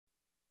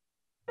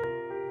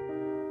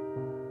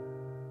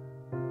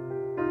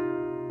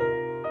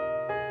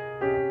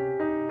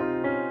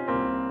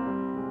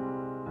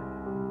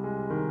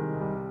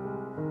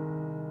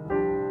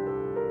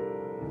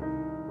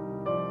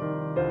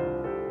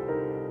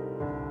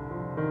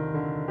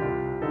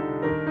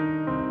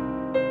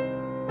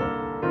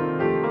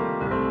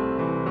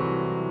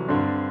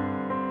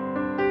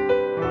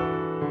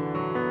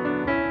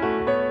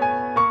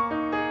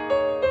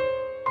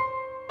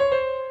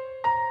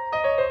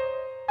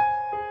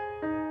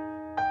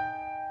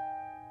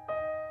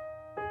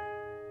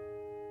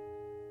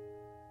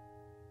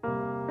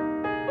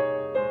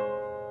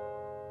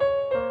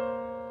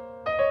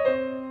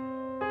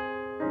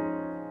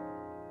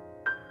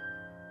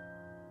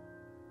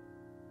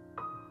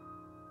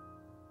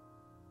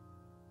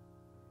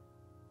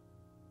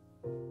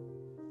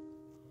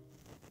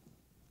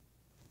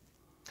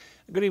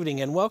Good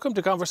evening and welcome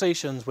to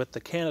Conversations with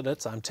the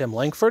Candidates. I'm Tim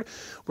Langford.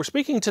 We're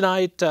speaking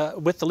tonight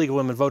with the League of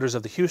Women Voters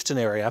of the Houston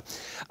area.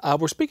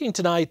 We're speaking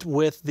tonight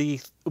with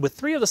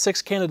three of the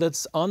six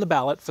candidates on the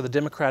ballot for the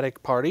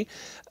Democratic Party,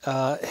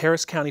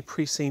 Harris County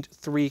Precinct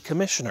 3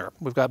 Commissioner.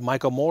 We've got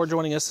Michael Moore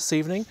joining us this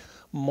evening,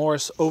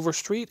 Morris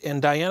Overstreet,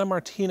 and Diana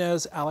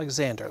Martinez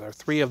Alexander. They're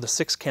three of the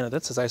six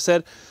candidates, as I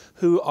said,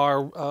 who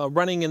are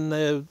running in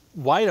the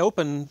wide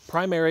open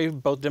primary,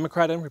 both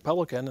Democrat and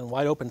Republican, and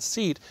wide open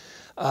seat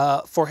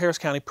for Harris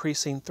County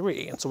Precinct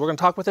 3. And so we're going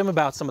to talk with them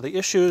about some of the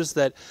issues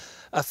that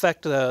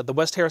affect the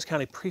West Harris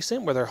County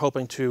Precinct, where they're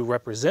hoping to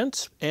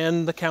represent,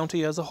 and the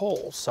county as a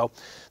whole. So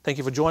thank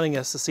you for joining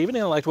us this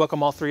evening. I'd like to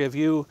welcome all three of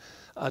you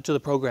to the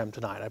program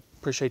tonight. I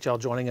appreciate y'all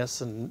joining us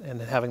and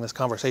having this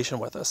conversation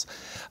with us.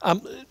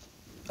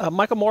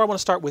 Michael Moore, I want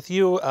to start with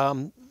you.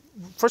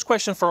 First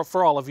question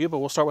for all of you, but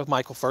we'll start with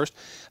Michael first.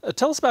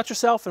 Tell us about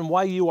yourself and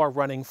why you are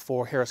running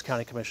for Harris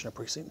County Commissioner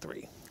Precinct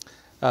 3.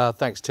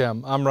 Thanks,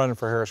 Tim. I'm running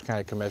for Harris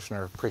County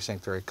Commissioner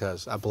Precinct 3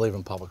 because I believe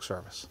in public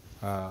service.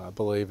 I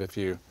believe if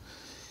you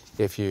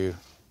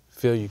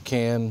feel you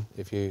can,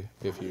 if you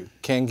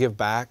can give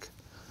back,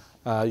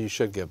 you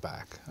should give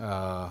back.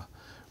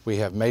 We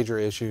have major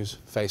issues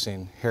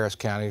facing Harris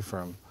County,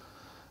 from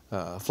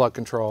flood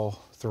control,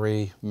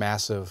 3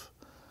 massive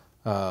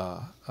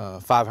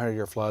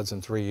 500-year floods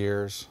in 3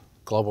 years.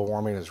 Global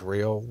warming is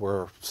real.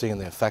 We're seeing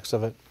the effects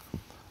of it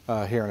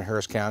here in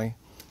Harris County.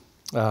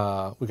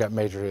 We've got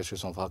major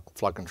issues on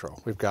flood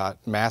control. We've got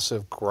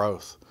massive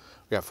growth.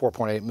 We've got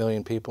 4.8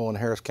 million people in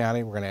Harris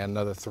County. We're going to add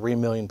another 3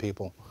 million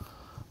people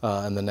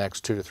in the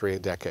next 2 to 3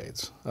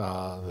 decades.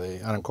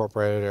 The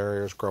unincorporated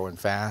area is growing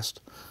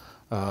fast.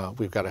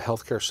 We've got a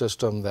healthcare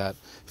system that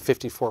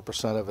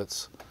 54% of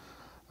its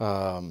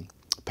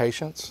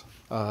patients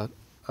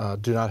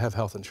do not have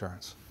health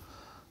insurance.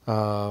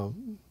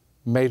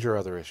 Major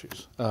other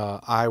issues.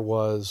 I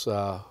was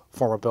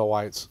former Bill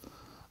White's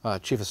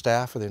Chief of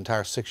Staff for the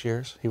entire 6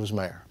 years. He was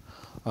mayor.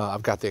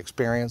 I've got the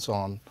experience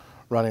on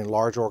running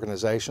large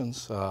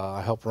organizations.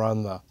 I helped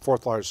run the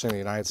 4th largest city in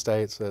the United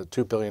States, a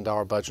 $2 billion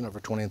budget, over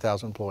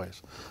 20,000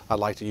 employees. I'd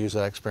like to use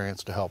that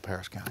experience to help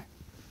Harris County.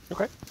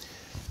 Okay.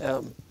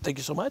 Thank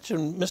you so much.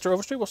 And Mr.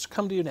 Overstreet, we'll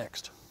come to you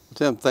next.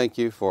 Tim, thank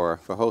you for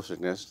hosting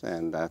this,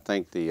 and I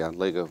thank the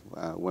League of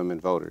Women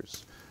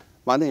Voters.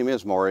 My name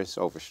is Morris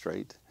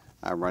Overstreet.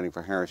 I'm running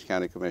for Harris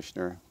County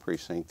Commissioner,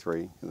 Precinct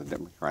 3 in the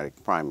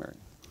Democratic primary.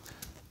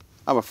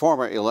 I'm a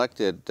former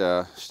elected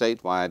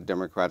statewide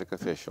Democratic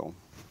official.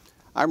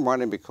 I'm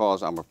running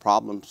because I'm a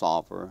problem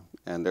solver,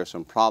 and there's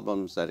some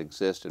problems that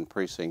exist in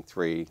Precinct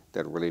 3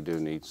 that really do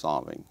need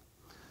solving.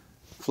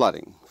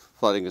 Flooding.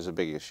 Flooding is a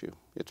big issue.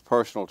 It's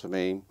personal to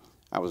me.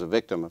 I was a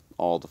victim of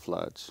all the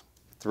floods.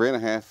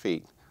 3.5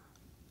 feet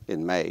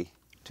in May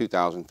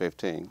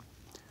 2015.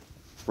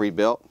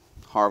 Rebuilt.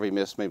 Harvey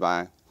missed me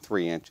by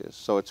 3 inches.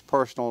 So it's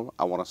personal.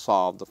 I want to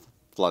solve the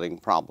flooding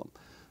problem.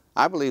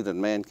 I believe that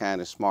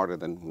mankind is smarter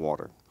than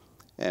water,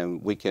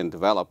 and we can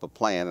develop a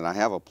plan, and I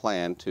have a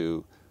plan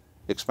to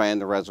expand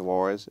the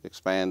reservoirs,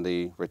 expand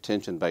the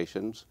retention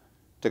basins,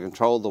 to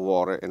control the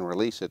water and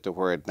release it to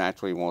where it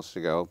naturally wants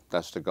to go.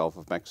 That's the Gulf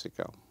of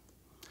Mexico.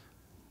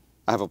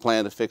 I have a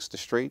plan to fix the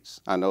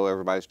streets. I know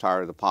everybody's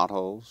tired of the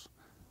potholes,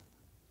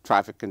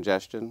 traffic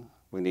congestion.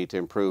 We need to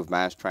improve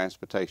mass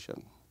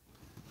transportation.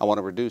 I want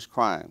to reduce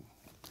crime.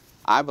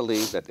 I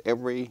believe that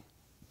every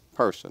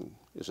person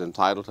is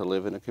entitled to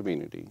live in a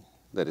community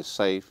that is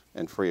safe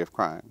and free of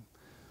crime.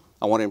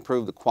 I want to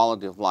improve the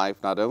quality of life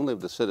not only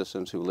of the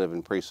citizens who live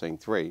in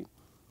Precinct 3,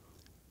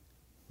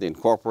 the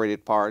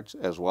incorporated parts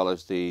as well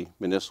as the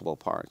municipal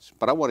parts,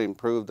 but I want to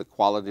improve the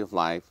quality of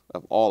life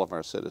of all of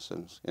our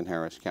citizens in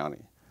Harris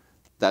County.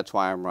 That's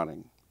why I'm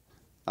running.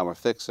 I'm a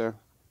fixer.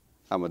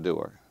 I'm a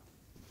doer.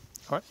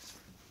 All right.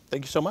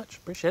 Thank you so much.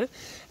 Appreciate it.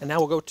 And now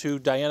we'll go to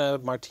Diana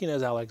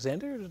Martinez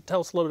Alexander to tell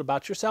us a little bit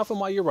about yourself and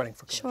why you're running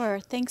for commissioner. Sure.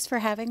 Thanks for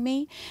having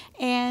me.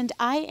 And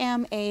I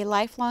am a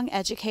lifelong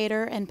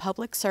educator and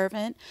public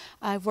servant.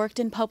 I've worked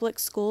in public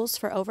schools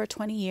for over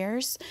 20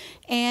 years.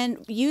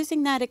 And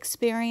using that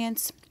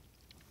experience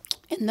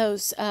in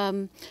those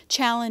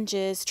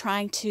challenges,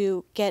 trying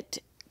to get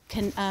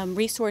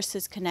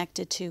resources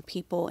connected to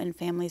people and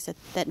families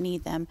that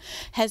need them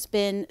has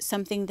been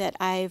something that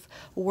I've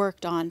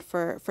worked on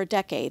for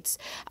decades.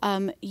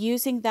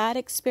 Using that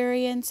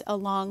experience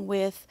along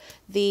with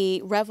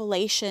the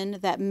revelation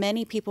that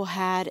many people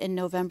had in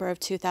November of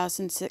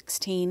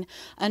 2016,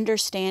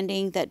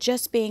 understanding that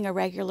just being a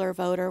regular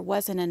voter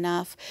wasn't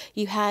enough.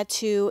 You had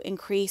to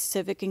increase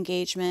civic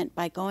engagement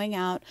by going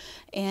out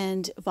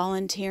and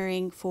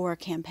volunteering for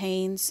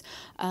campaigns,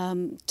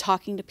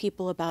 talking to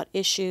people about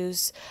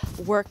issues,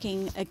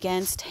 working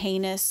against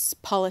heinous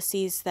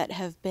policies that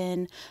have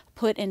been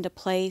put into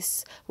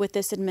place with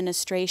this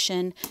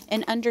administration,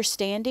 and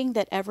understanding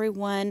that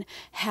everyone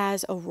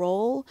has a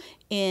role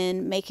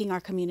in making our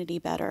community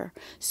better.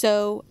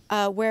 So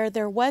where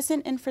there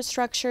wasn't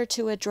infrastructure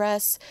to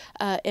address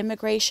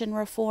immigration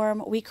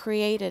reform, we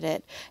created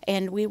it,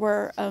 and we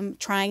were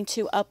trying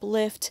to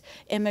uplift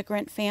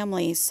immigrant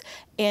families.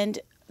 And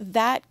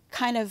that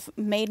kind of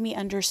made me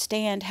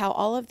understand how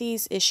all of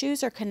these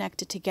issues are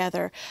connected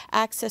together.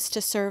 Access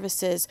to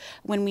services.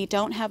 When we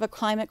don't have a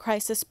climate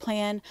crisis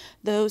plan,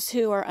 those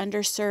who are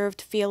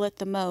underserved feel it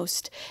the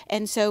most.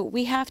 And so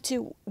we have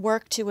to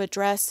work to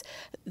address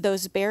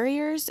those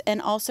barriers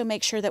and also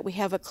make sure that we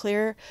have a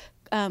clear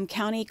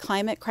county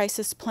climate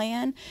crisis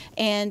plan,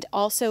 and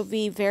also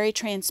be very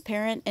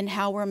transparent in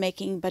how we're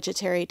making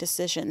budgetary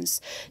decisions.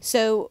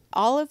 So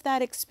all of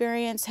that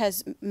experience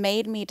has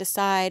made me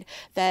decide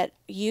that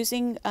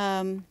using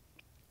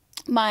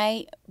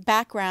my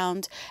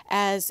background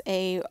as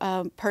a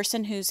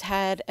person who's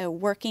had a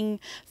working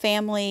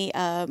family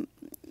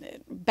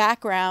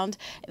background,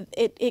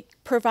 it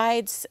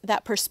provides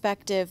that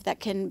perspective that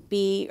can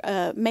be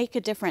make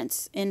a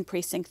difference in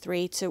Precinct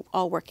 3 to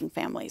all working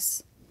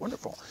families.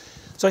 Wonderful.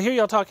 So I hear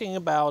y'all talking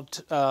about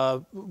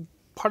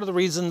part of the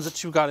reasons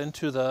that you got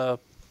into the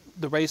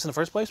race in the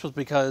first place was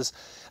because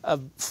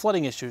of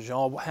flooding issues. You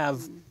all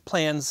have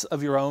plans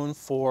of your own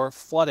for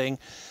flooding.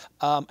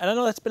 And I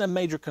know that's been a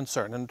major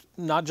concern, and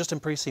not just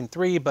in Precinct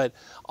 3, but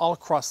all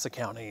across the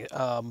county.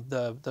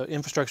 The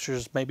infrastructure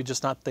is maybe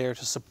just not there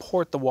to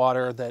support the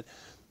water that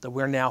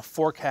we're now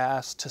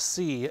forecast to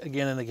see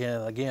again and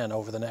again and again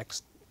over the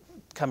next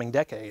coming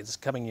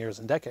years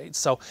and decades.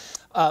 So,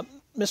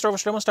 Mr.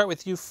 Overstreet, I'm going to start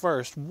with you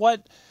first.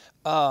 What,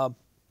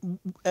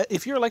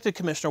 if you're elected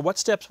commissioner, what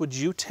steps would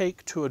you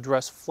take to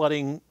address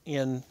flooding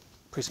in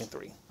Precinct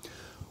 3?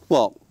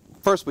 Well,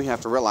 first we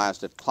have to realize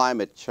that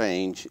climate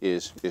change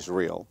is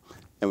real,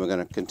 and we're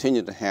going to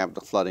continue to have the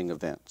flooding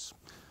events.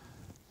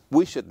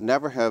 We should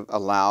never have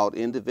allowed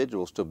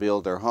individuals to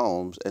build their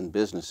homes and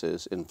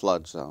businesses in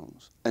flood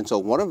zones. And so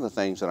one of the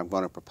things that I'm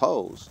going to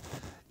propose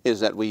is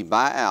that we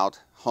buy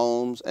out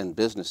homes and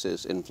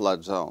businesses in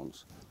flood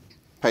zones,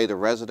 pay the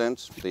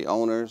residents, the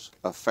owners,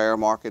 a fair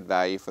market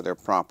value for their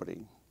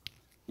property,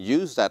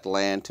 use that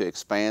land to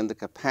expand the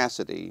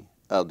capacity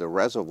of the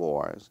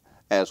reservoirs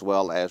as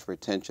well as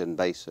retention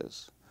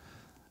bases.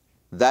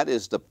 That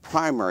is the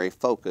primary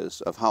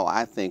focus of how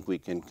I think we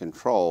can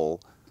control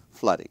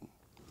flooding.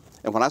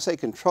 And when I say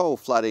control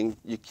flooding,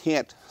 you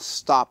can't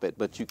stop it,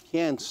 but you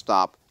can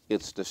stop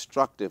its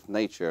destructive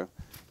nature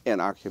in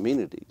our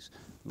communities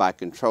by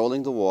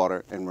controlling the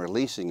water and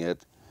releasing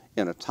it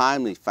in a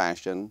timely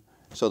fashion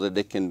so that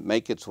it can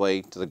make its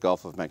way to the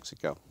Gulf of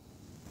Mexico.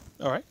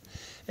 All right.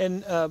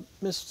 And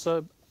Ms.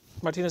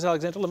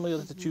 Martinez-Alexander, let me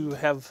let you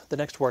have the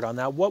next word on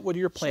that. What would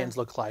your plans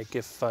look like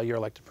if you're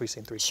elected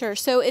Precinct 3? Sure.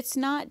 So it's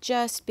not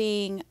just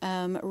being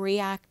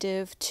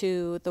reactive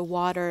to the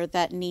water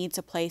that needs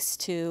a place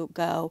to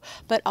go,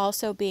 but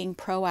also being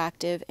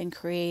proactive in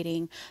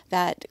creating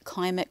that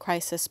climate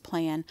crisis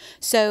plan.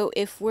 So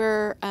if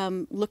we're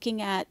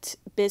looking at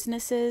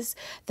businesses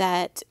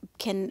that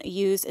can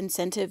use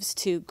incentives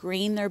to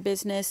green their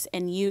business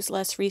and use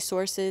less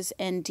resources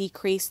and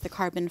decrease the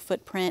carbon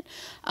footprint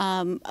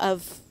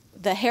of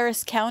the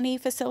Harris County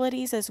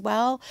facilities as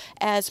well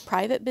as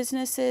private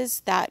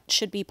businesses, that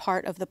should be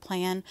part of the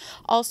plan.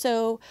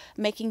 Also,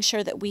 making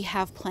sure that we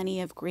have plenty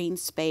of green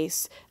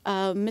space.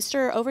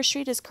 Mr.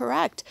 Overstreet is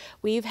correct.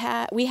 We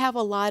have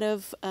a lot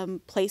of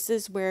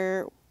places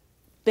where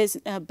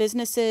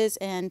businesses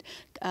and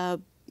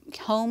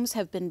homes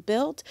have been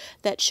built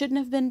that shouldn't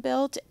have been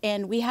built,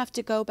 and we have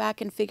to go back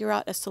and figure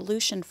out a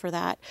solution for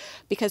that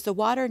because the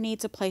water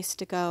needs a place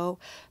to go.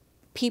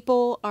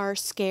 People are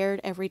scared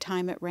every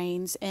time it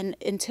rains, and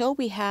until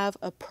we have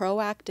a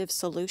proactive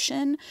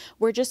solution,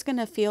 we're just going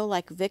to feel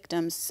like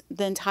victims,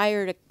 the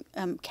entire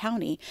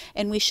county,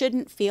 and we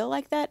shouldn't feel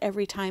like that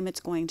every time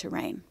it's going to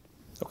rain.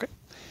 Okay.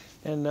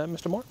 And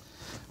Mr. Moore?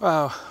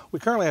 We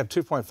currently have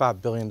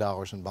 $2.5 billion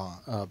in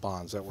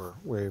bonds that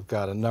we've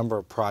got a number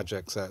of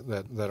projects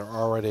that are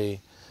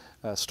already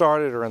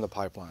started or in the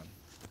pipeline.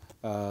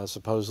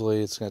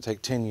 Supposedly it's going to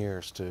take 10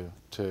 years to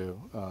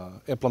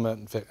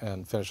implement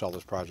and finish all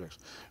those projects.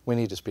 We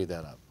need to speed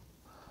that up.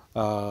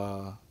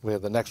 We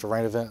have the next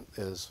rain event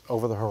is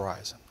over the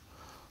horizon.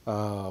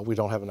 We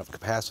don't have enough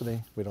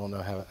capacity. We don't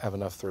have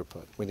enough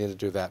throughput. We need to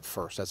do that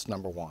first. That's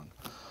number one.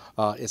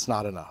 It's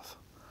not enough.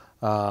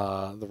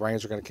 The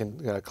rains are going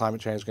to, climate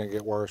change is going to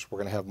get worse. We're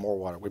going to have more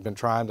water. We've been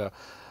trying to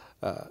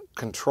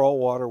control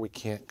water. We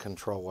can't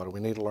control water. We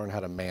need to learn how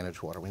to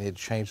manage water. We need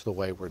to change the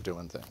way we're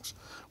doing things.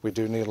 We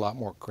do need a lot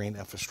more green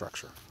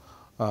infrastructure.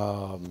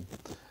 You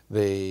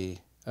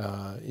got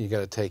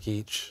to take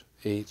the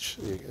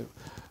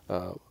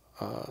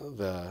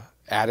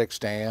Addicks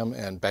Dam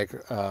and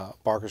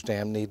Barker's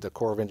Dam the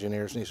Corps of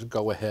Engineers needs to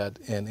go ahead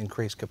and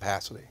increase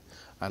capacity.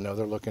 I know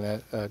they're looking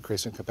at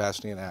increasing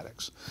capacity in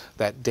Addicks.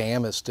 That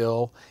dam is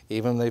still,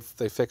 even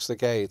they fixed the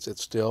gates,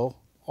 it's still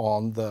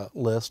on the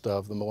list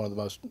of one of the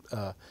most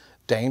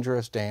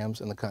dangerous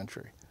dams in the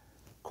country.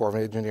 Corps of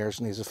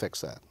Engineers needs to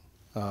fix that.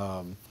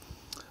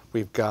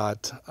 We're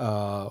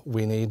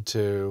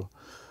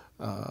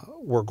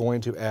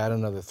going to add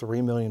another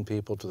 3 million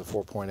people to the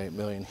 4.8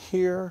 million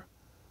here,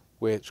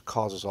 which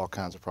causes all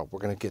kinds of problems. We're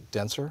going to get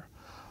denser.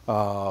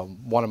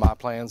 One of my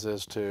plans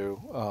is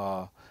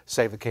to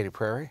save the Katy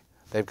Prairie.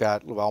 They've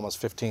got almost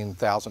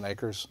 15,000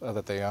 acres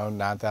that they own,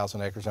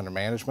 9,000 acres under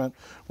management.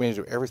 We need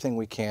to do everything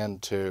we can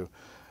to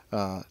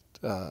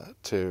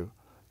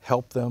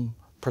help them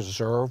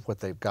preserve what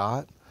they've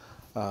got,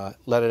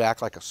 let it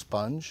act like a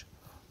sponge.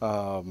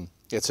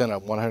 It's in a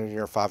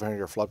 100-year,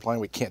 500-year floodplain.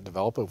 We can't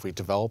develop it. If we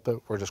develop it,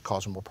 we're just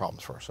causing more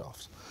problems for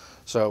ourselves.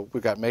 So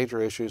we've got major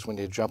issues. We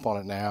need to jump on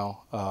it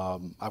now.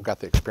 I've got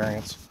the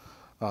experience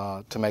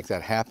to make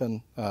that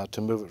happen,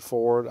 to move it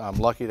forward. I'm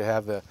lucky to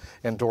have the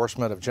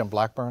endorsement of Jim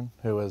Blackburn,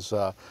 who is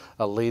a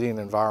leading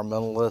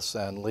environmentalist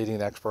and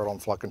leading expert on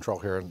flood control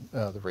here in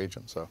the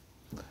region. So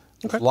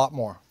there's a lot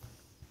more.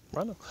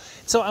 Right.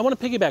 So I want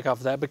to piggyback off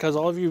of that, because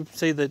all of you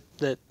say that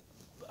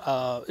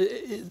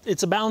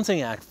it's a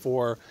balancing act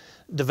for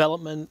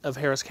development of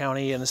Harris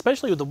County, and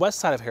especially with the west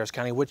side of Harris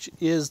County, which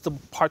is the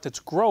part that's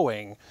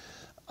growing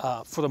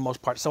for the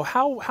most part. So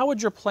how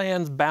would your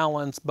plans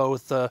balance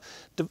both the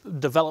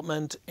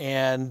development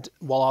and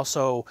while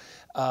also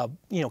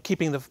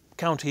keeping the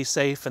county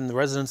safe and the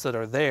residents that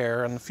are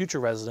there and the future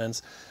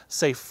residents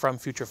safe from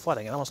future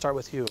flooding? And I'm going to start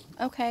with you.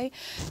 Okay.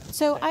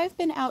 So I've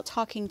been out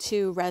talking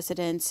to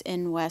residents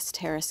in West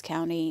Harris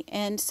County,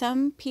 and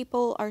some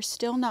people are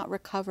still not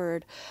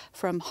recovered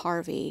from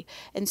Harvey.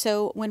 And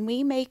so when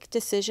we make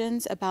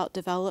decisions about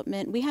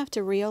development, we have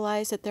to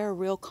realize that there are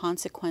real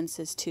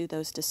consequences to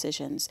those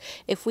decisions.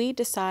 If we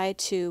decide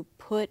to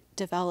put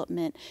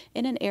development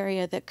in an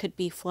area that could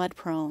be flood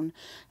prone,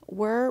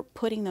 we're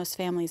putting those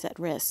families at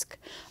risk.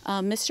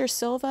 Mr.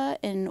 Silva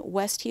in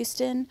West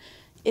Houston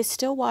is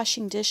still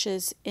washing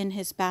dishes in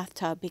his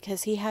bathtub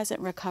because he hasn't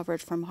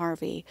recovered from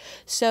Harvey.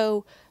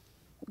 So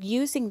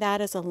using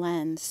that as a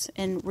lens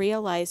and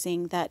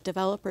realizing that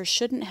developers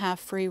shouldn't have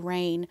free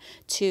rein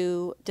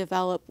to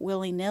develop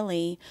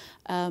willy-nilly,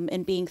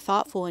 and being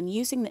thoughtful and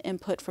using the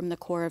input from the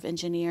Corps of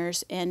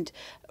Engineers and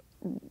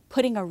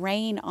putting a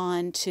rein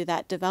on to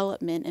that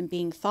development and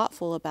being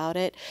thoughtful about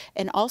it,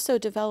 and also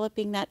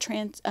developing that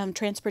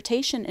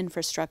transportation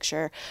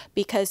infrastructure,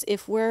 because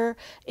if we're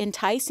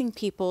enticing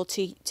people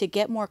to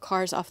get more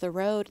cars off the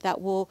road, that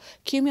will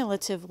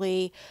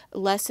cumulatively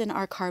lessen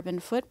our carbon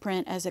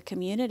footprint as a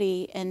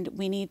community, and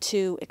we need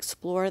to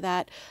explore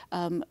that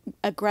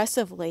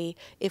aggressively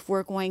if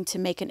we're going to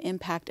make an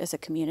impact as a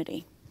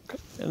community.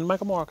 Okay. And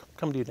Michael Moore, I'll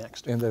come to you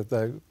next. And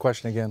the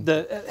question again?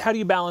 How do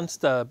you balance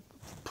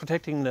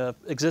protecting the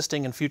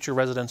existing and future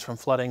residents from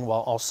flooding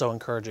while also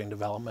encouraging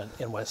development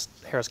in West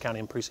Harris County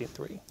and Precinct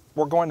 3?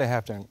 We're going to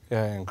have to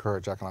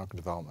encourage economic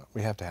development.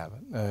 We have to have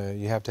it.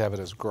 You have to have it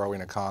as a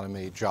growing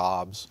economy,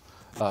 jobs,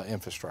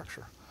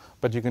 infrastructure.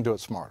 But you can do it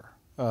smarter.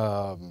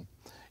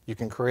 You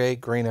can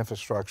create green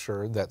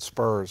infrastructure that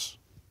spurs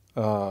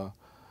more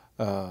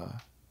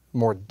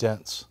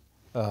dense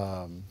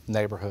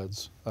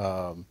neighborhoods,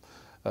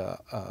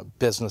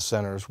 business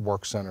centers,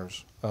 work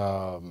centers.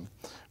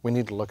 We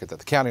need to look at that.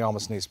 The county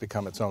almost needs to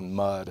become its own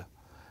mud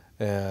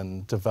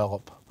and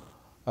develop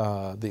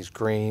these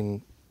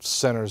green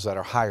centers that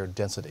are higher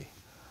density.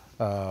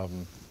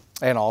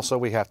 And also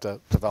we have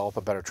to develop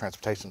a better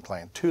transportation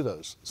plan to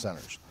those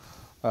centers.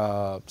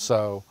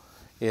 So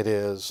it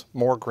is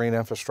more green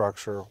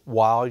infrastructure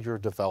while you're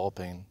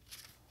developing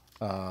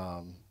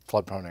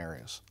flood-prone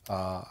areas.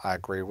 I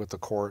agree with the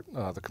court,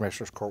 the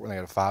Commissioners Court, when they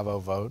had a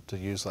 5-0 vote to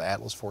use the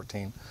Atlas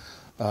 14.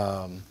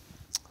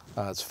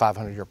 It's a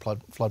 500-year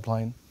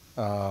floodplain.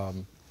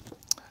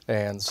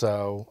 And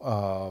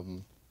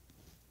so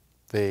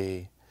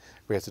we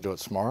have to do it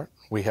smart.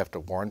 We have to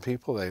warn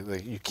people.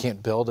 You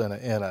can't build in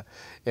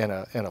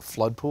a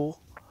flood pool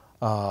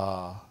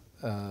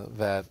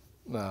that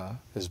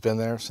has been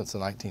there since the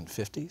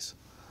 1950s.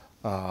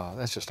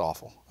 That's just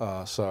awful.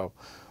 So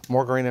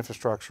more green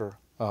infrastructure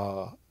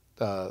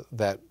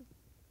that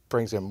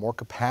brings in more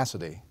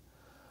capacity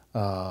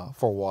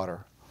for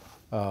water,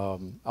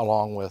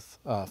 along with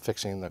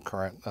fixing the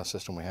current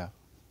system we have.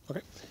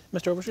 Okay.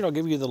 Mr. Overstreet, I'll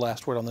give you the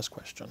last word on this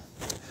question.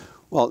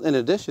 Well, in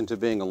addition to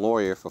being a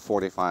lawyer for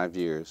 45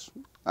 years,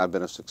 I've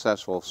been a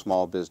successful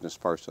small business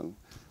person.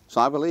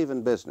 So I believe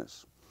in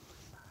business.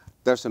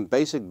 There's some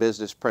basic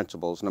business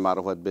principles no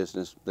matter what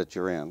business that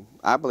you're in.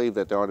 I believe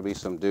that there ought to be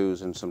some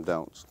do's and some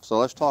don'ts. So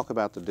let's talk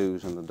about the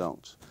do's and the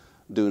don'ts.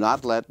 Do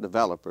not let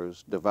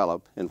developers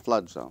develop in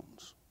flood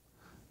zones.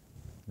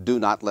 Do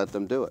not let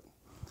them do it.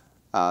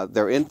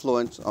 Their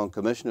influence on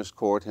Commissioners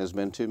Court has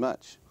been too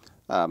much.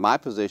 My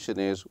position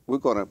is we're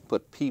going to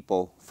put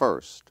people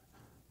first,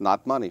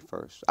 not money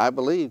first. I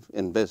believe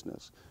in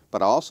business,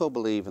 but I also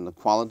believe in the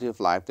quality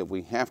of life that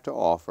we have to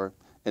offer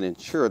and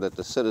ensure that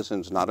the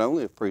citizens not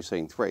only of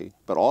Precinct 3,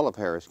 but all of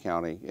Harris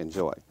County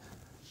enjoy.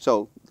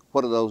 So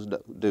what are those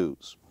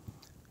do's?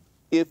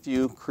 If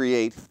you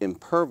create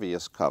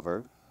impervious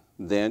cover,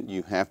 then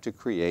you have to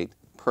create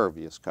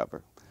pervious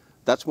cover.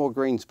 That's more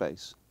green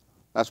space.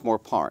 That's more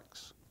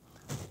parks.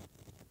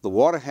 The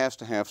water has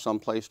to have some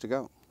place to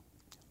go.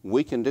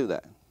 We can do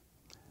that.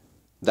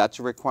 That's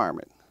a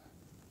requirement.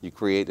 You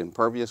create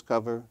impervious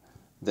cover,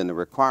 then the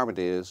requirement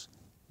is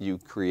you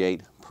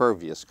create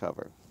pervious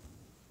cover.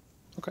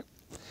 Okay.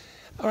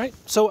 All right.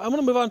 So I'm going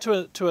to move on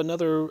to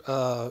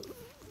another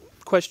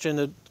question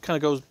that kind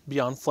of goes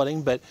beyond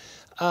flooding, but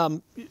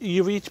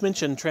you've each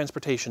mentioned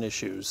transportation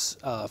issues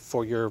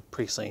for your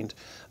precinct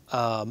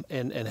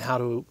and how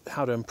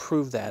to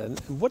improve that. And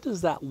what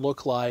does that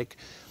look like?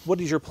 What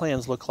does your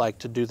plans look like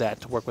to do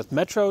that? To work with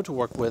Metro, to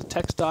work with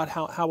TxDOT?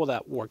 How will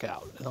that work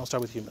out? And I'll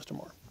start with you, Mr.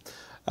 Moore.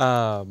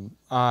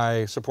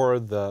 I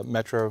supported the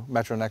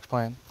Metro Next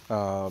plan,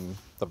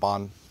 the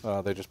bond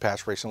they just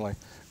passed recently.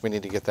 We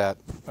need to get that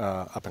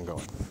up and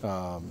going,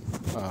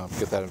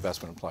 get that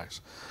investment in place.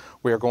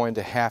 We are going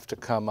to have to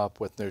come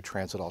up with new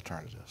transit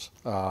alternatives,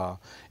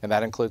 and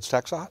that includes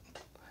TxDOT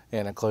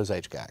and includes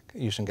HGAC,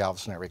 Houston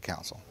Galveston Area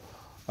Council.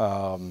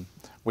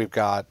 We've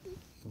got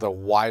the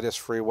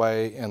widest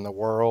freeway in the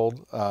world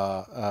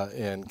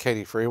in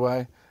Katy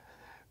Freeway.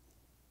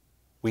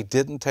 We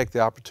didn't take the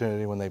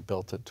opportunity when they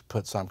built it to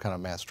put some kind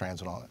of mass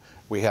transit on it.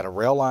 We had a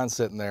rail line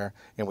sitting there,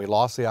 and we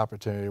lost the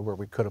opportunity where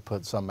we could have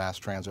put some mass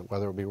transit,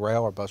 whether it be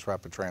rail or bus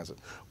rapid transit.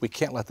 We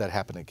can't let that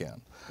happen again.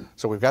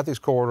 So we've got these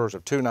corridors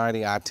of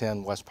 290,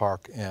 I-10, West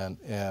Park, and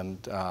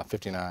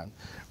 59.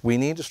 We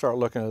need to start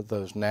looking at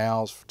those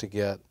nows to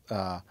get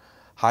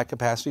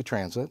high-capacity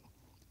transit.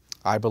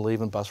 I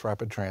believe in bus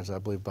rapid transit. I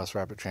believe bus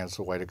rapid transit is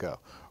the way to go.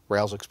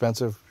 Rail's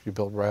expensive. You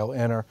build rail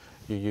inner.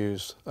 You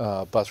use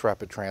bus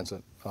rapid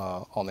transit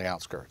on the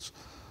outskirts.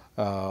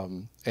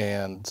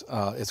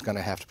 It's going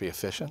to have to be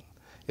efficient.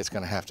 It's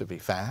going to have to be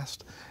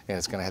fast. And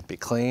it's going to have to be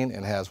clean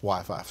and has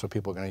Wi-Fi, so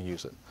people are going to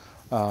use it.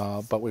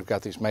 But we've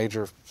got these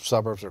major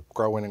suburbs that are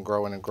growing and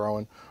growing and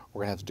growing.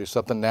 We're going to have to do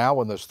something now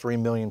when those 3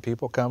 million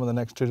people come in the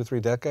next 2 to 3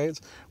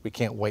 decades. We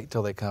can't wait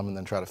till they come and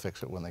then try to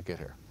fix it when they get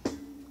here.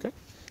 Okay.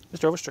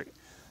 Mr. Overstreet.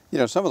 You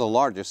know, some of the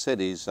largest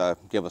cities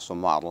give us a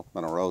model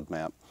and a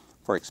roadmap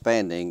for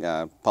expanding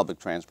public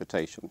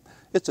transportation.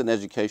 It's an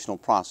educational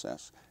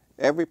process.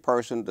 Every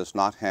person does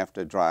not have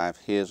to drive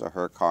his or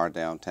her car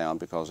downtown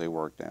because they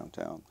work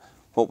downtown.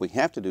 What we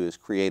have to do is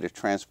create a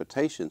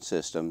transportation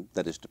system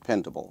that is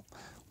dependable,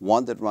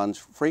 one that runs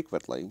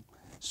frequently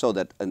so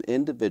that an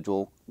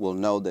individual will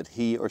know that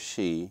he or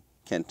she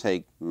can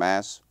take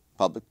mass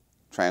public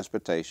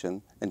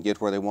transportation and get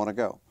where they want to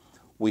go.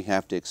 We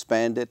have to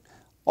expand it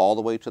all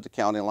the way to the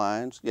county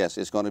lines. Yes,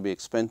 it's going to be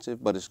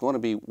expensive, but it's going to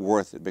be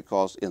worth it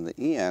because in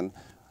the end,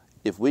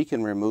 if we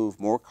can remove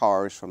more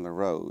cars from the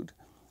road,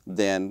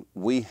 then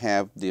we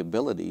have the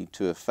ability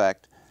to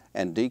affect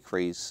and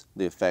decrease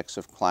the effects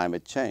of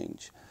climate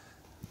change.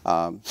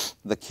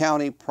 The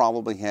county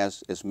probably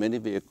has as many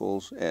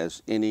vehicles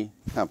as any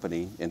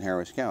company in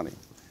Harris County.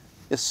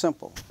 It's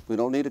simple. We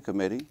don't need a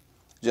committee.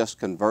 Just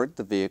convert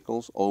the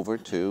vehicles over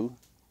to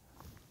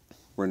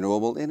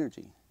renewable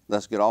energy.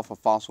 Let's get off of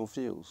fossil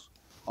fuels.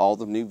 All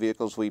the new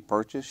vehicles we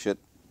purchase should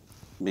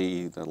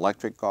be the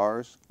electric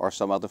cars or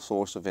some other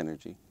source of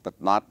energy, but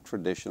not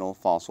traditional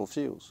fossil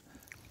fuels.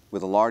 We're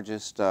the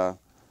largest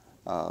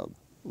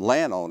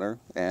landowner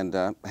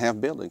and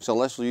have buildings. So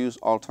let's use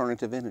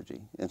alternative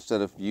energy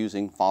instead of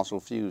using fossil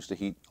fuels to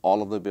heat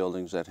all of the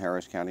buildings that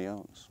Harris County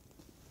owns.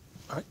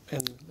 All right,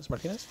 and Ms.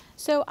 Martinez?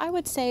 So I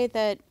would say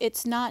that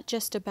it's not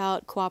just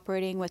about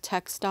cooperating with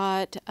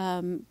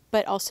TxDOT,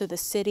 but also the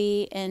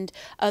city and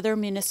other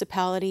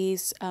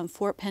municipalities,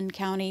 Fort Penn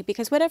County,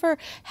 because whatever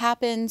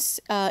happens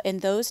in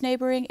those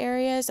neighboring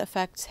areas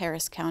affects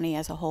Harris County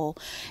as a whole.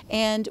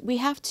 And we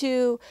have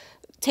to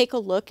take a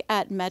look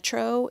at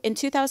Metro. In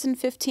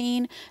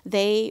 2015,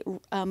 they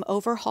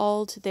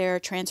overhauled their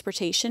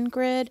transportation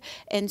grid,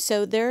 and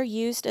so they're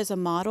used as a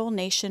model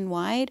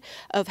nationwide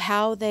of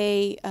how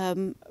they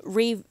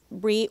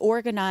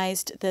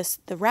reorganized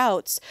the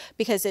routes,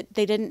 because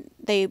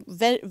they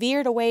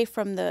veered away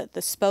from the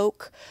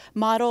spoke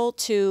model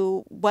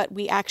to what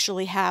we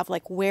actually have,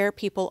 like where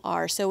people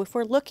are. So if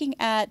we're looking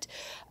at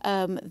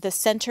the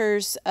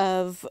centers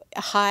of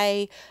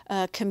high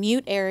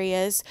commute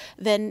areas,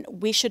 then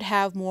we should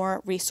have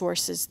more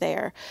resources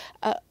there.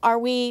 Are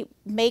we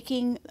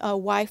making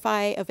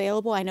Wi-Fi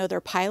available? I know they're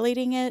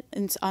piloting it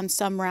on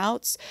some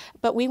routes,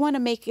 but we want to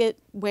make it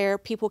where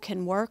people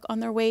can work on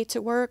their way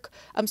to work.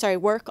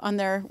 Work on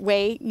their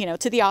way,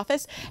 to the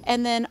office.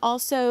 And then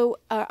also,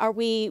 are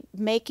we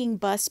making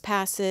bus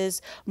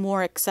passes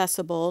more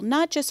accessible,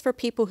 not just for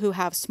people who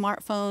have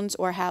smartphones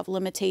or have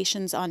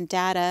limitations on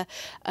data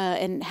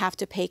and have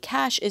to pay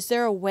cash? Is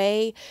there a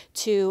way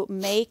to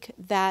make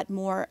that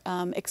more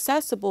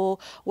accessible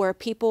where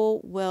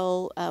people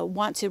will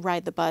want to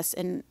ride the bus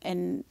and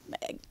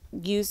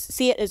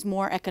see it as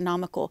more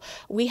economical?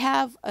 We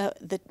have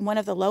one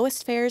of the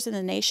lowest fares in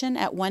the nation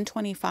at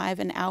 $125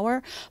 an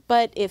hour,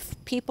 but if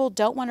people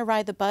don't want to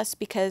ride the bus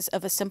because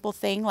of a simple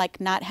thing like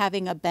not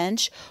having a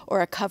bench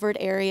or a covered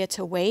area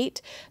to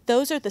wait,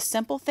 those are the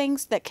simple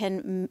things that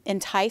can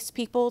entice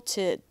people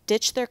to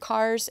ditch their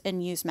cars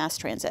and use mass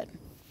transit.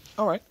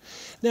 All right.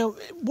 Now,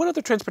 what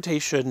other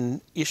transportation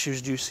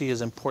issues do you see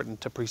as important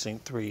to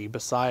Precinct 3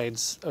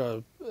 besides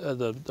the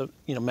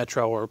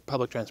metro or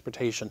public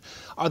transportation?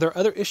 Are there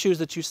other issues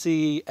that you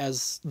see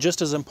as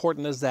just as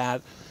important as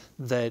that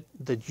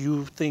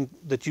you think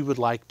that you would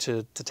like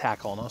to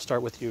tackle? And I'll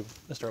start with you,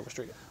 Mr.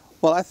 Overstreet.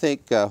 Well, I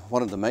think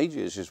one of the major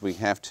issues we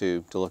have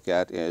to look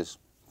at is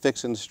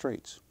fixing the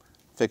streets,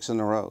 fixing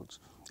the roads.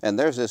 And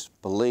there's this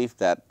belief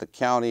that the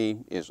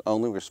county is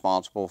only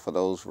responsible for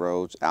those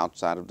roads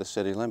outside of the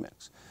city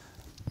limits.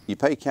 You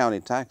pay county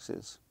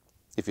taxes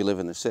if you live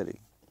in the city.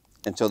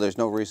 And so there's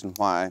no reason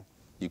why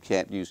you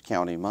can't use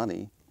county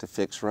money to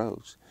fix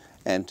roads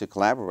and to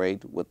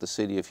collaborate with the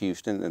city of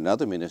Houston and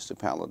other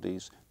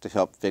municipalities to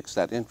help fix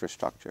that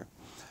infrastructure.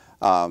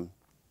 And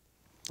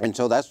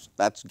so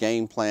that's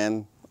game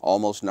plan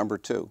almost number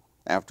 2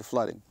 after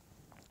flooding.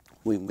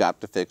 We've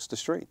got to fix the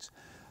streets.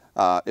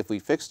 If we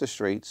fix the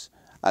streets,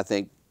 I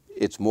think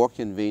it's more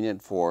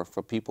convenient for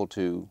people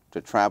to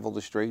travel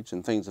the streets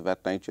and things of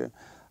that nature.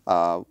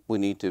 We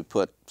need to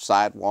put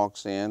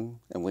sidewalks in,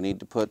 and we need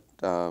to put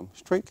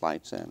street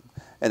lights in.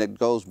 And it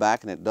goes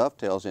back and it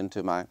dovetails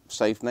into my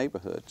safe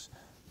neighborhoods,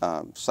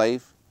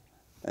 safe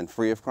and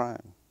free of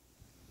crime.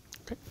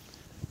 Okay.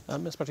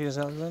 Ms.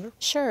 Martinez-Alexander?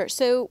 Sure.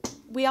 So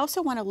we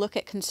also want to look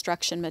at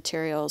construction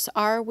materials.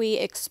 Are we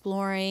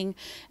exploring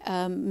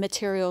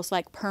materials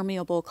like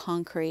permeable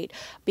concrete?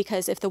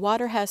 Because if the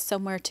water has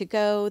somewhere to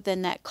go,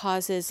 then that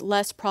causes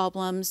less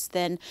problems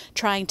than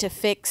trying to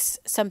fix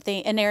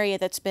an area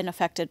that's been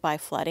affected by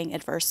flooding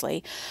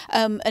adversely.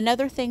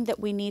 Another thing that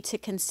we need to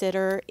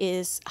consider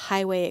is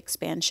highway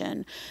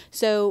expansion.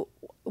 So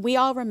we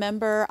all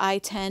remember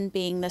I-10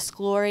 being this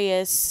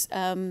glorious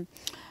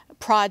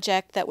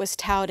project that was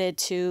touted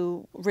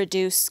to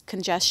reduce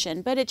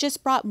congestion, but it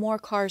just brought more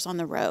cars on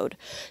the road.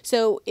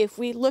 So if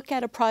we look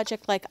at a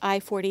project like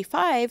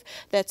I-45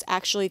 that's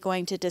actually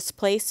going to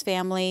displace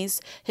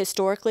families,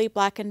 historically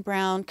black and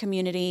brown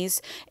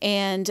communities,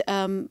 and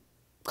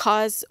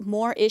cause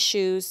more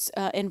issues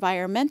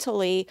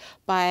environmentally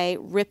by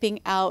ripping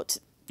out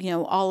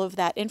all of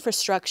that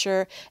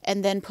infrastructure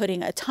and then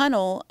putting a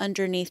tunnel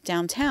underneath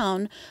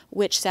downtown,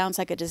 which sounds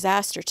like a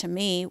disaster to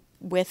me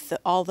with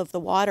all of the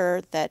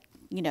water that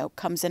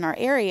comes in our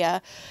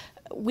area.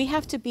 We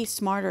have to be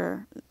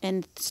smarter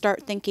and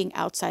start thinking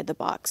outside the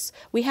box.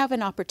 We have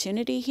an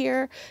opportunity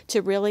here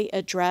to really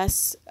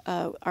address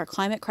our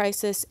climate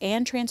crisis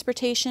and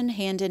transportation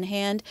hand in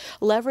hand,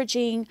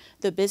 leveraging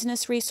the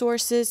business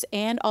resources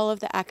and all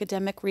of the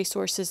academic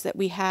resources that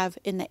we have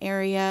in the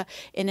area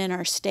and in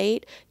our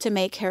state to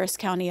make Harris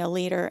County a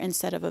leader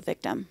instead of a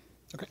victim.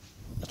 Okay.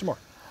 Mr. Moore.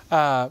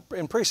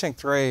 In Precinct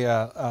 3,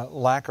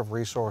 lack of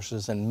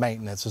resources and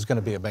maintenance is going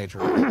to be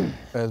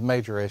a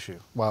major issue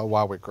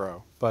while we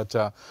grow. But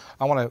I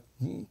want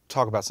to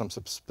talk about some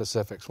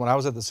specifics. When I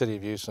was at the City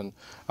of Houston,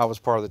 I was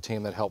part of the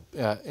team that helped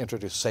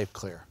introduce Safe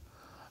Clear.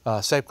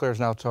 Safe Clear is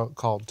now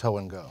called Tow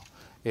and Go.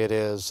 It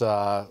is,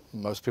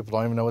 most people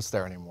don't even know it's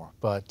there anymore.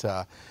 But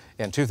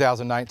in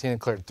 2019, it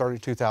cleared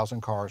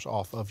 32,000 cars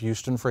off of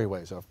Houston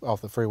freeways,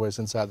 off the freeways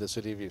inside the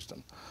City of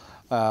Houston.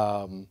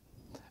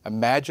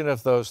 Imagine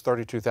if those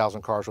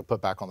 32,000 cars were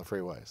put back on the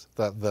freeways,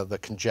 the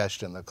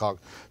congestion,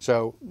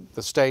 So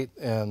the state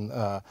and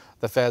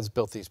the feds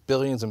built these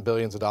billions and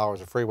billions of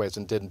dollars of freeways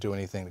and didn't do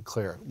anything to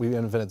clear it. We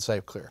invented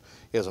Safe Clear.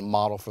 It is a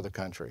model for the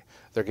country.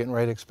 They're getting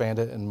ready to expand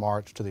it in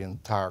March to the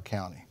entire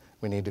county.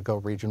 We need to go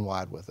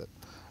region-wide with it.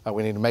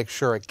 We need to make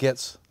sure it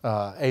gets,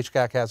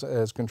 HCAC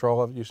has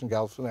control of Houston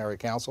Galveston Area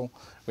Council.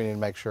 We need to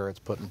make sure it's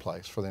put in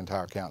place for the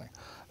entire county.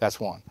 That's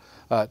one.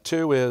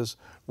 2 is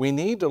we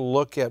need to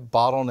look at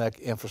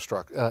bottleneck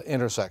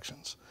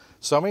intersections.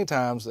 So many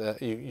times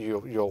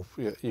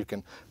you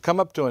can come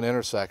up to an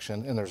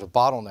intersection and there's a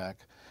bottleneck,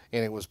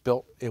 and it was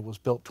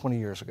built 20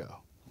 years ago.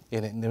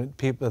 And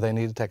they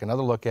need to take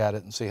another look at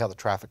it and see how the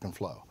traffic can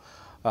flow.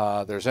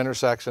 There's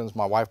intersections.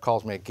 My wife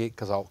calls me a geek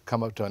because I'll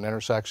come up to an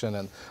intersection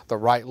and the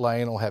right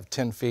lane will have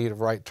 10 feet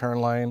of right turn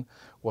lane.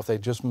 Well, if they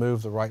just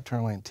moved the right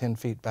turn lane 10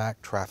 feet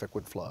back, traffic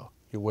would flow.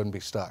 You wouldn't be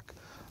stuck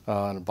in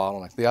a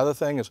bottleneck. The other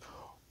thing is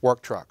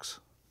work trucks.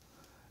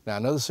 Now, I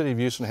know the City of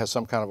Houston has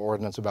some kind of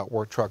ordinance about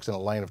work trucks in a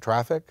lane of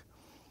traffic.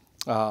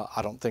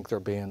 I don't think they're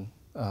being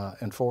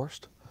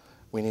enforced.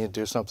 We need to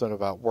do something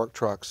about work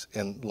trucks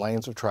in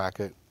lanes of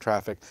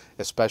traffic,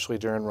 especially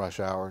during rush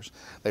hours.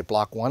 They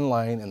block one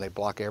lane and they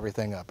block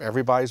everything up.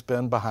 Everybody's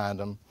been behind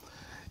them.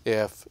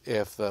 If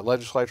the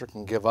legislature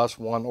can give us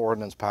one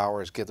ordinance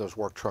power, is get those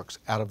work trucks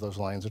out of those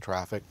lanes of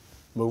traffic,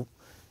 go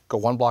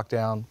one block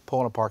down,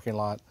 pull in a parking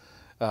lot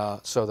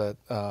so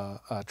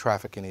that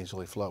traffic can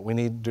easily flow. We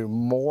need to do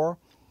more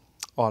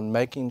on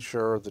making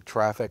sure the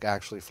traffic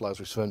actually flows.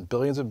 We spend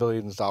billions and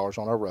billions of dollars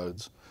on our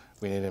roads.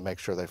 We need to make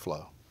sure they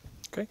flow.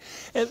 Okay.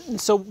 And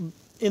so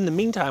in the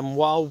meantime,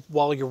 while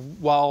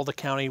the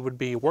county would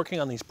be working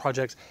on these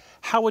projects,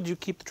 how would you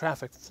keep the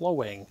traffic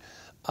flowing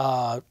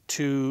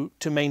to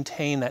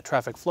maintain that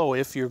traffic flow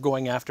if you're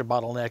going after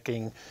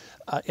bottlenecking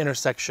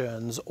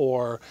intersections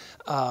or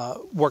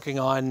working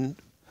on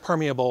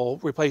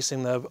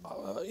replacing the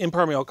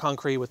impermeable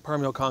concrete with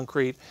permeable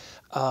concrete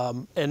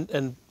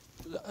and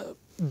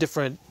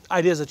different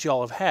ideas that you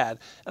all have had?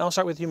 And I'll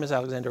start with you, Ms.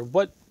 Alexander.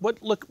 What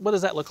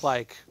does that look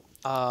like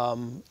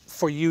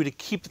for you to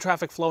keep the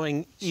traffic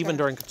flowing even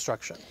during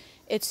construction?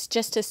 It's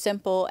just as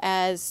simple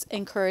as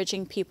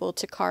encouraging people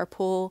to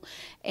carpool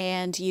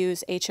and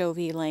use HOV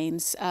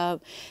lanes.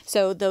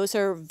 So those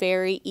are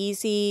very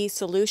easy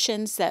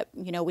solutions that,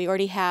 you know, we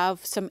already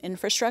have some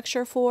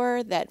infrastructure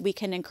for, that we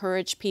can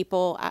encourage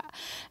people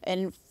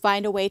and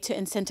find a way to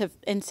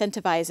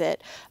incentivize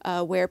it,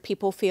 where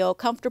people feel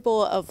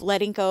comfortable of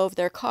letting go of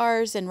their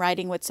cars and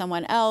riding with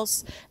someone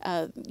else,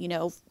 you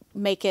know,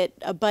 make it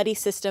a buddy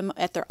system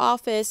at their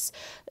office,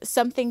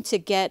 something to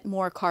get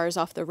more cars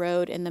off the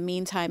road in the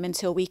meantime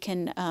until we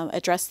can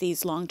address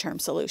these long-term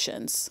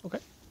solutions. Okay.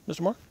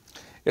 Mr. Moore?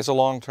 It's a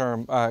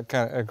long-term, I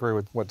kind of agree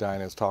with what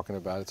Diana is talking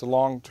about. It's a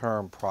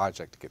long-term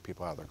project to get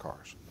people out of their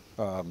cars.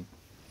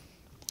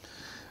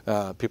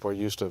 People are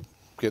used to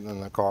getting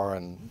in the car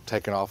and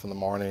taking off in the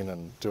morning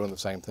and doing the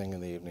same thing in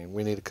the evening.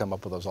 We need to come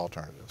up with those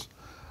alternatives.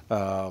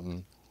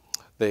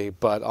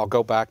 But I'll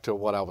go back to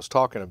what I was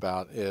talking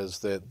about, is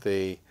that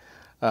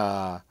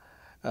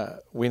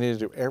we need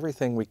to do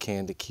everything we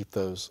can to keep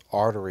those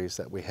arteries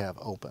that we have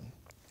open.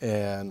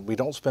 And we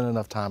don't spend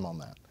enough time on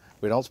that.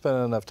 We don't spend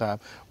enough time.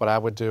 What I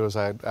would do is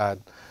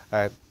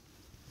I'd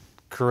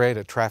create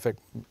a traffic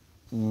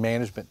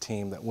management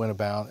team that went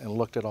about and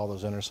looked at all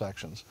those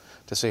intersections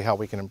to see how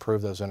we can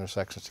improve those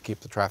intersections to keep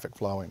the traffic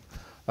flowing,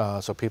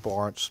 so people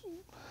aren't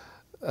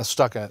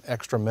stuck an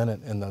extra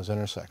minute in those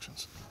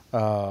intersections.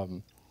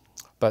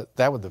 But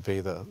that would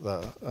be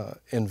the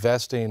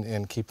investing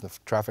in keeping the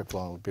traffic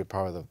flowing would be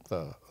probably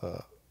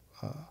the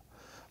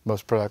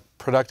most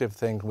productive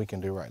thing we can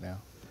do right now.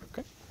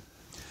 Okay.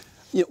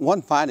 Yeah,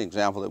 one fine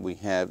example that we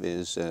have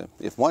is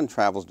if one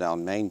travels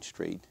down Main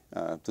Street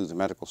through the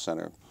medical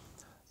center,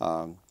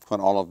 when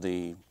all of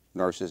the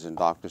nurses and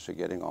doctors are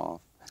getting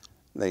off,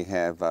 they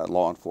have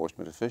law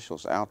enforcement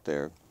officials out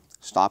there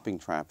stopping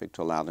traffic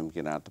to allow them to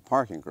get out the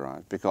parking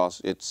garage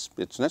because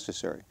it's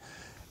necessary.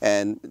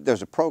 And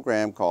there's a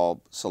program called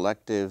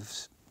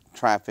Selective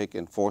Traffic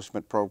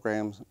Enforcement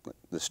Programs,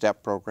 the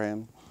STEP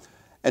program.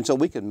 And so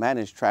we can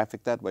manage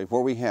traffic that way.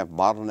 Where we have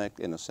bottleneck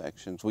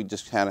intersections, we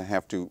just kind of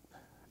have to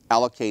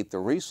allocate the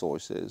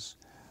resources,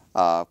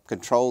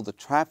 control the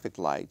traffic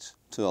lights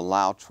to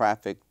allow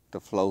traffic to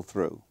flow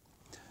through.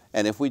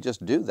 And if we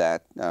just do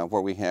that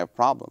where we have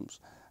problems,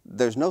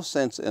 there's no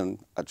sense in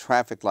a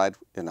traffic light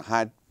in a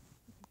high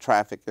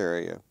traffic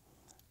area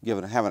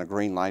having a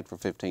green light for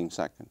 15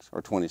 seconds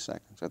or 20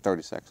 seconds or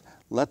 30 seconds.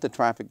 Let the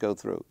traffic go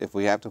through. If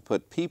we have to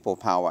put people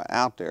power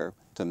out there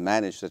to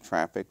manage the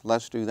traffic,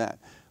 let's do that.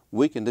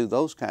 We can do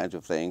those kinds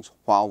of things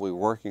while we're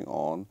working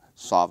on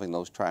solving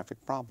those traffic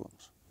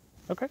problems.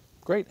 Okay,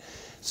 great.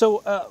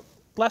 So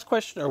last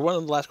question, or one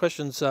of the last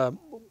questions,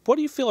 what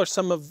do you feel are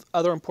some of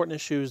other important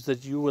issues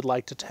that you would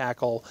like to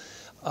tackle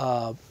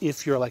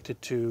if you're elected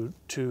to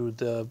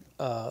the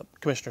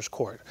Commissioner's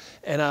Court?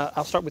 And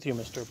I'll start with you,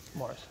 Mr.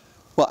 Morris.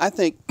 Well, I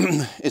think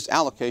it's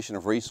allocation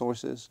of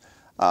resources.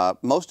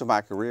 Most of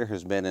my career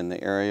has been in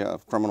the area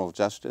of criminal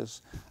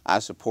justice. I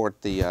support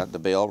the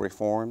bail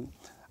reform.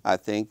 I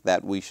think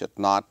that we should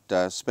not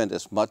spend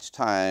as much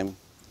time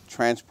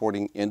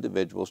transporting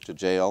individuals to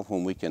jail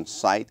when we can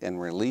cite and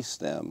release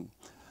them.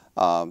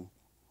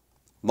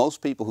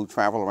 Most people who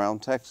travel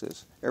around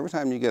Texas, every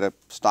time you get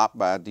stopped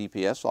by a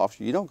DPS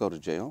officer, you don't go to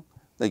jail.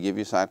 They give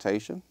you a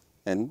citation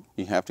and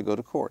you have to go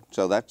to court.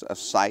 So that's a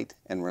cite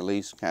and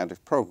release kind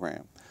of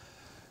program.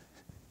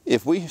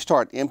 If we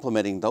start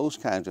implementing those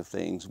kinds of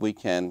things, we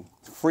can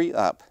free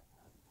up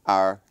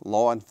our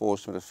law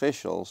enforcement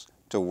officials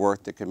to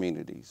work the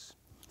communities.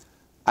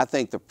 I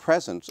think the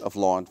presence of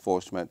law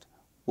enforcement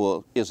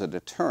is a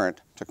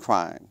deterrent to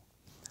crime.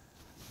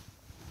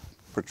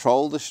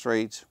 Patrol the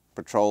streets,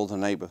 patrol the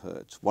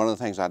neighborhoods. One of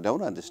the things I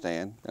don't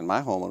understand in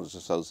my homeowners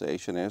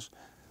association is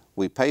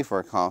we pay for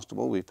a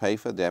constable, we pay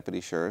for deputy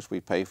sheriffs, we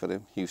pay for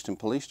the Houston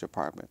Police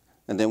Department.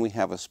 And then we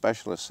have a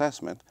special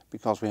assessment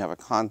because we have a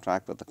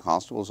contract with the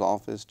constable's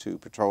office to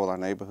patrol our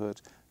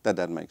neighborhoods. That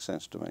doesn't make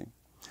sense to me.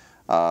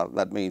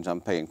 That means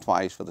I'm paying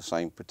twice for the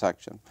same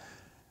protection.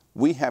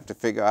 We have to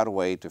figure out a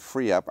way to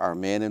free up our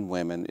men and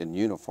women in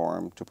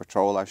uniform to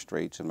patrol our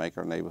streets and make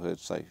our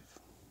neighborhoods safe.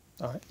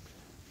 All right.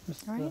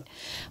 All right.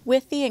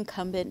 With the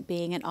incumbent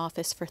being in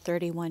office for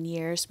 31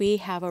 years, we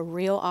have a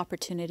real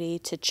opportunity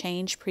to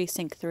change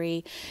Precinct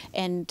 3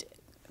 and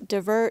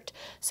divert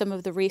some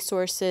of the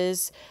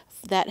resources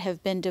that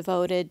have been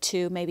devoted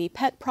to maybe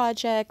pet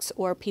projects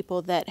or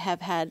people that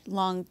have had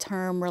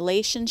long-term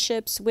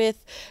relationships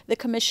with the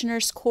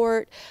Commissioner's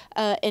Court,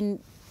 and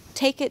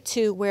take it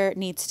to where it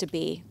needs to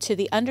be, to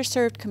the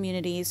underserved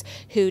communities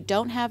who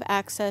don't have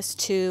access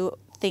to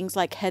things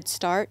like Head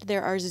Start.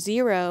 There are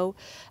 0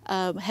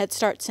 Head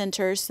Start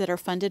centers that are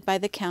funded by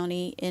the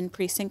county in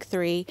Precinct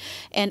 3,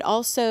 and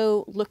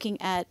also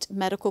looking at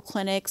medical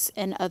clinics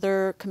and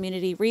other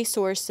community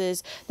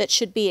resources that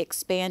should be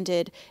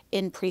expanded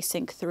in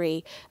Precinct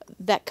 3.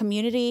 That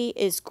community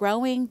is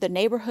growing, the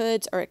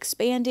neighborhoods are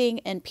expanding,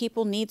 and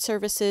people need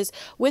services.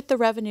 With the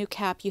revenue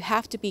cap, you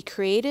have to be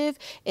creative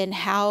in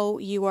how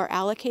you are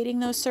allocating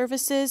those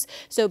services.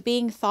 So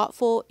being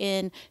thoughtful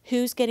in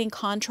who's getting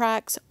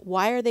contracts,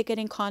 why are they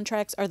getting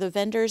contracts? Are the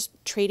vendors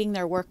treating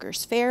their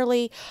workers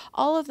fairly?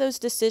 All of those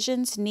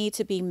decisions need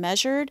to be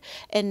measured,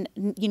 and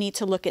you need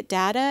to look at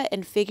data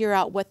and figure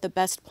out what the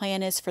best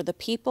plan is for the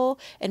people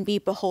and be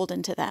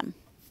beholden to them.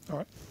 All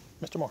right.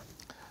 Mr. Moore.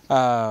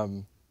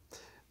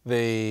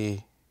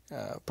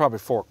 Probably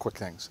 4 quick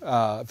things.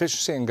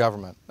 Efficiency in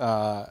government.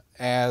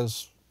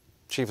 As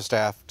Chief of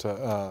Staff to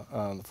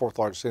the 4th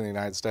largest city in the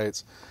United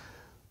States,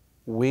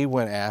 we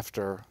went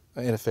after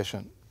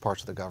inefficient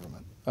parts of the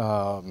government.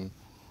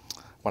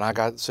 When I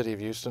got to the city of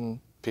Houston,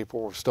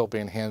 people were still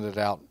being handed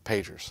out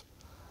pagers.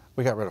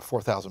 We got rid of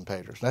 4,000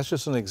 pagers. That's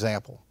just an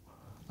example.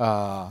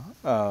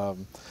 So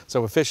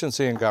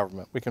efficiency in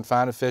government. We can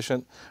find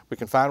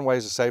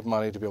ways to save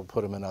money to be able to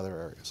put them in other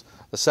areas.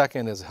 The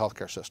second is the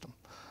healthcare system.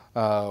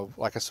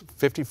 Like I said,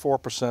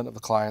 54% of the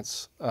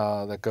clients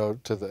that go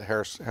to the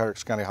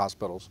Harris County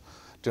hospitals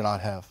do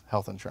not have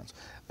health insurance.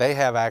 They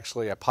have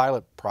actually a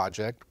pilot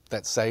project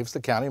that saves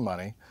the county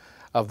money.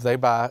 They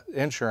buy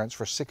insurance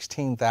for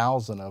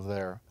 16,000 of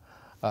their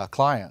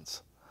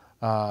clients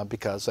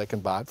because they can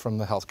buy it from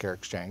the healthcare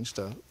exchange.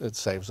 It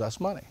saves us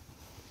money.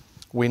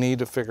 We need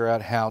to figure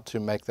out how to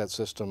make that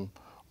system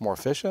more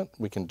efficient.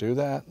 We can do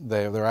that.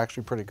 They're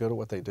actually pretty good at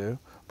what they do,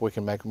 but we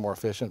can make it more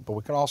efficient. But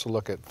we can also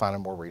look at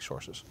finding more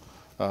resources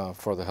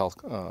for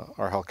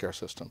our healthcare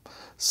system.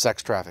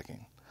 Sex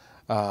trafficking.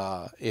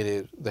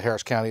 The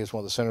Harris County is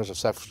one of the centers of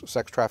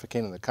sex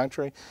trafficking in the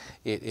country.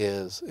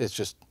 It's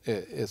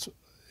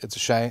a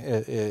shame.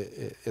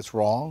 It's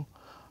wrong.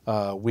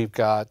 We've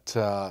got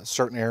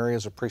certain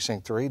areas of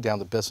Precinct 3 down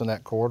the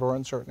Bissonnette corridor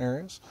in certain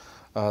areas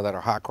that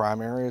are high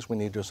crime areas. We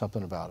need to do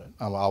something about it.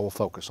 I will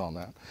focus on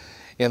that.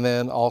 And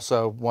then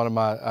also one of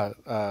my,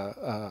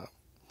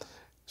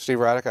 Steve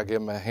Raddick, I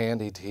give him a hand.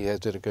 He has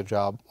did a good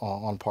job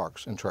on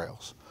parks and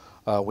trails.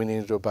 We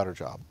need to do a better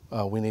job.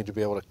 We need to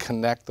be able to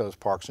connect those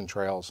parks and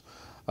trails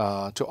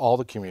to all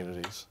the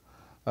communities.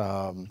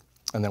 And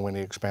then we need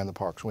to expand the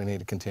parks. We need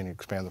to continue to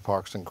expand the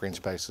parks and green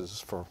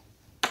spaces for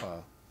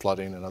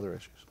flooding and other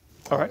issues.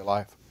 All right.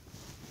 Life.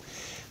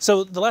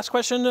 So the last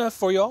question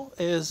for y'all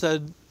is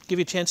give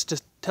you a chance to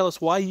tell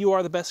us why you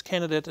are the best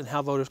candidate and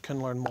how voters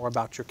can learn more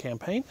about your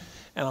campaign.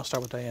 And I'll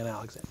start with Diana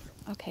Alexander.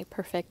 Okay,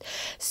 perfect.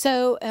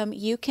 So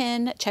you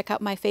can check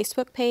out my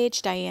Facebook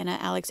page, Diana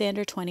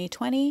Alexander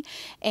 2020,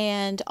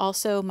 and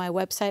also my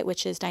website,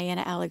 which is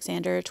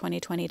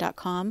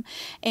dianaalexander2020.com.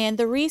 And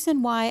the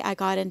reason why I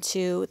got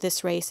into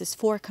this race is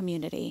for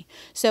community.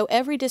 So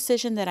every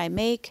decision that I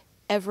make,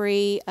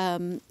 every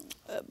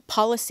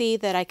policy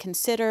that I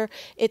consider,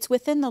 it's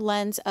within the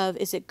lens of,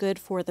 is it good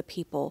for the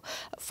people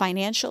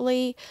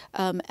financially,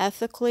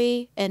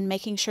 ethically, and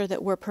making sure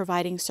that we're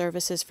providing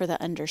services for the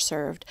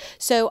underserved.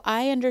 So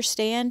I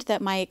understand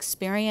that my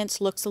experience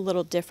looks a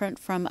little different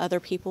from other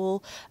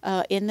people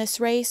in this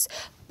race,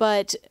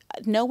 but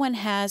no one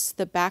has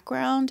the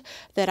background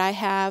that I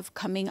have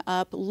coming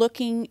up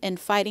looking and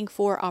fighting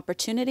for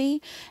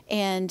opportunity,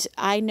 and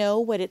I know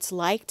what it's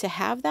like to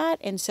have that,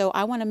 and so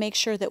I want to make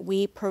sure that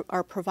we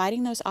are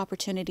providing those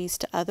opportunities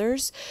to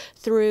others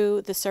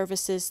through the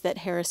services that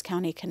Harris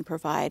County can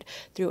provide,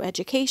 through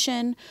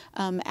education,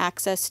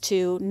 access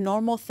to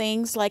normal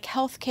things like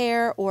health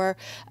care, or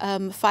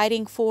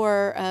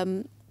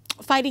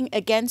fighting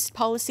against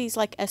policies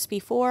like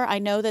SB4. I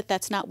know that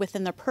that's not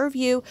within the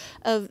purview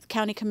of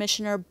county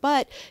commissioner,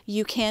 but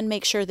you can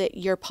make sure that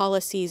your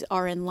policies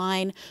are in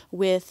line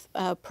with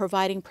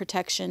providing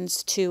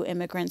protections to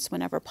immigrants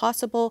whenever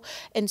possible.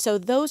 And so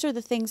those are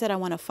the things that I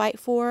want to fight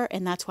for,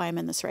 and that's why I'm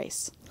in this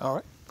race. All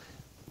right.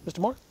 Mr.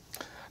 Moore?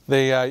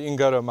 You can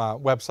go to my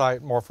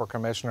website,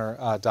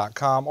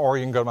 moreforcommissioner.com, or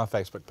you can go to my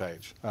Facebook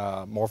page,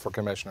 More for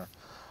Commissioner.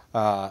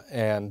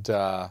 And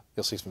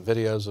you'll see some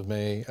videos of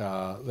me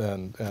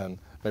and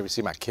maybe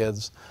see my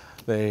kids.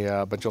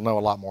 But you'll know a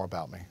lot more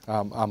about me.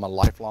 I'm a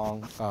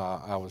lifelong,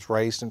 I was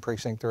raised in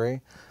Precinct 3.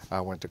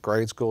 I went to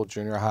grade school,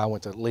 junior high,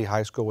 went to Lee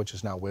High School, which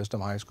is now Wisdom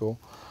High School.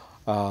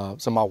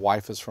 So my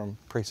wife is from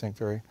Precinct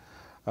 3.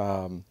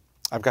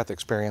 I've got the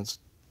experience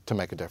to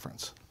make a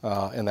difference.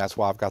 And that's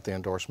why I've got the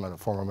endorsement of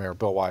former Mayor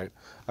Bill White.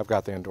 I've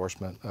got the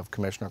endorsement of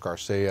Commissioner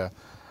Garcia,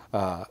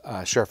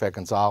 Sheriff Ed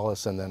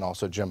Gonzalez, and then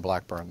also Jim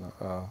Blackburn,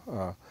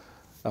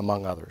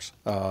 among others.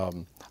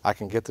 I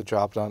can get the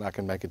job done. I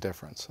can make a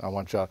difference. I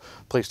want you,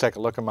 please take a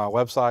look at my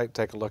website,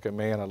 take a look at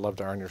me, and I'd love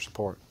to earn your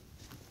support.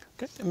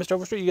 Okay, and Mr.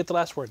 Overstreet, you get the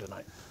last word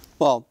tonight.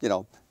 Well, you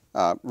know,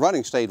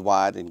 running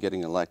statewide and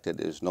getting elected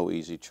is no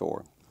easy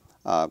chore.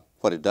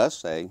 What it does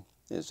say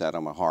is that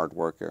I'm a hard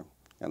worker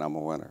and I'm a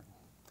winner.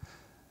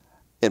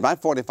 In my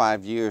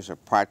 45 years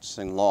of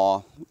practicing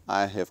law,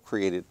 I have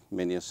created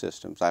many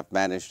systems. I've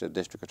managed a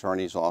district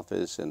attorney's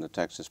office in the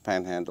Texas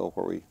Panhandle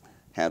where we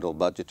handle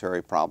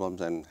budgetary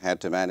problems and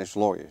had to manage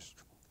lawyers.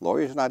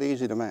 Lawyers are not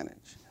easy to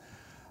manage.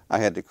 I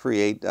had to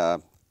create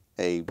a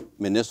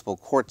municipal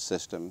court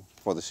system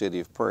for the city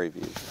of Prairie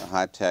View, a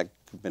high-tech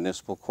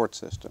municipal court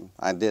system.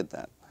 I did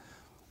that.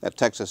 At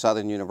Texas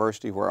Southern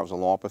University, where I was a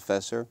law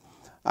professor,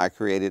 I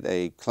created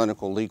a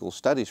clinical legal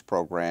studies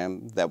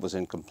program that was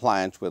in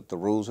compliance with the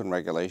rules and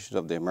regulations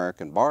of the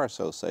American Bar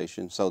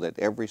Association so that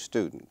every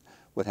student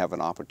would have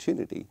an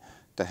opportunity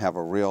to have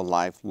a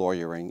real-life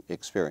lawyering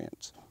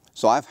experience.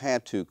 So I've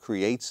had to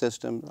create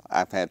systems,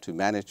 I've had to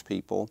manage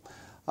people,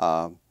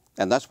 and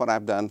that's what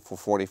I've done for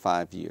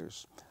 45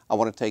 years. I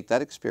want to take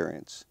that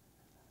experience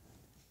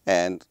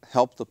and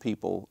help the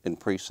people in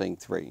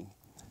Precinct 3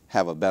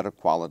 have a better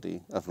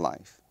quality of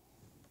life.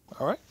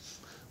 All right.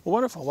 Well,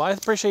 wonderful. Well, I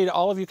appreciate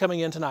all of you coming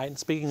in tonight and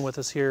speaking with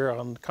us here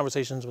on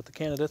Conversations with the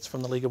Candidates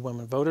from the League of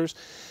Women Voters.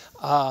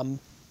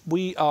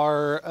 We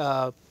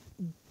are,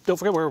 don't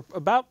forget, we're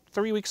about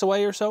 3 weeks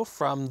away or so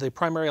from the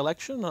primary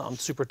election on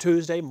Super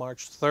Tuesday,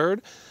 March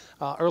 3rd.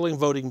 Early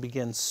voting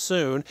begins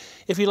soon.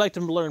 If you'd like to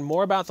learn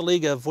more about the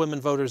League of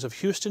Women Voters of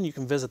Houston, you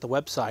can visit the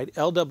website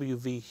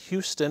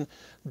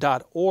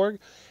lwvhouston.org.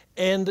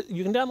 And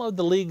you can download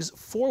the League's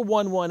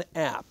 411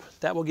 app.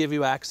 That will give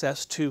you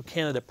access to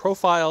candidate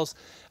profiles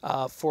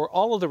for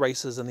all of the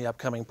races in the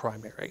upcoming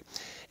primary.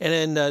 And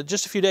in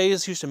just a few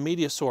days, Houston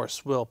Media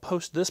Source will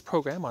post this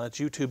program on its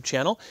YouTube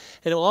channel.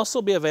 And it will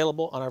also be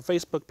available on our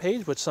Facebook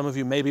page, which some of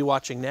you may be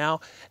watching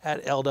now,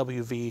 at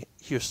LWV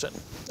Houston.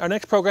 Our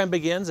next program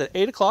begins at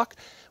 8 o'clock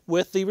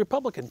with the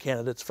Republican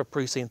candidates for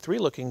Precinct 3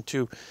 looking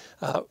to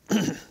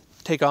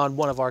take on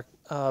one of our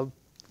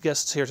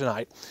guests here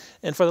tonight.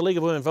 And for the League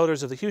of Women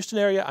Voters of the Houston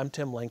area, I'm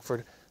Tim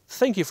Langford.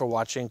 Thank you for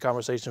watching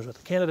Conversations with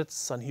the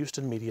Candidates on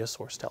Houston Media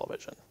Source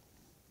Television.